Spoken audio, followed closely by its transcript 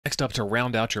Next up, to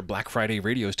round out your Black Friday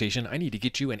radio station, I need to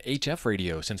get you an HF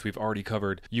radio, since we've already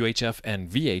covered UHF and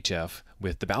VHF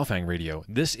with the Baofeng radio.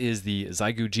 This is the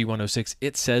Xiegu G106.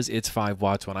 It says it's 5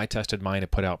 watts. When I tested mine,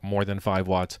 it put out more than 5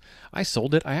 watts. I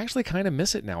sold it. I actually kind of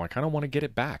miss it now. I kind of want to get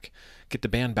it back, get the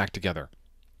band back together.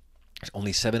 There's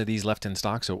only 7 of these left in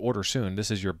stock, so order soon. This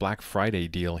is your Black Friday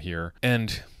deal here.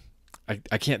 And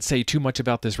I can't say too much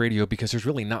about this radio because there's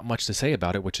really not much to say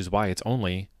about it, which is why it's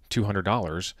only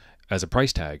 $200 as a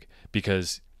price tag,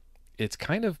 because it's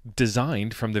kind of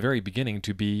designed from the very beginning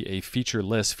to be a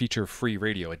featureless, feature-free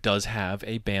radio. It does have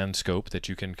a band scope that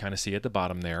you can kind of see at the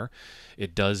bottom there.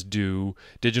 It does do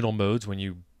digital modes when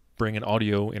you bring an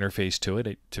audio interface to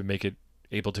it to make it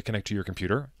able to connect to your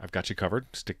computer. I've got you covered.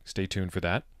 Stay tuned for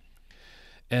that.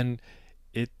 And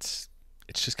it's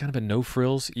just kind of a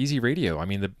no-frills, easy radio. I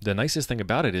mean, the nicest thing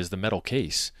about it is the metal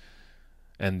case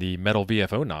and the metal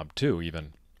VFO knob too,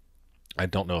 even. I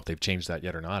don't know if they've changed that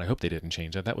yet or not. I hope they didn't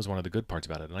change that. That was one of the good parts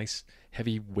about it. A nice,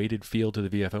 heavy, weighted feel to the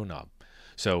VFO knob.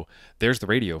 So there's the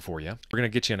radio for you. We're going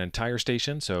to get you an entire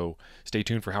station, so stay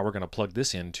tuned for how we're going to plug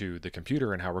this into the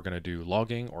computer and how we're going to do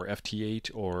logging or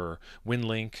FT8 or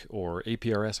WinLink or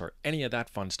APRS or any of that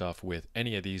fun stuff with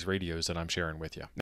any of these radios that I'm sharing with you.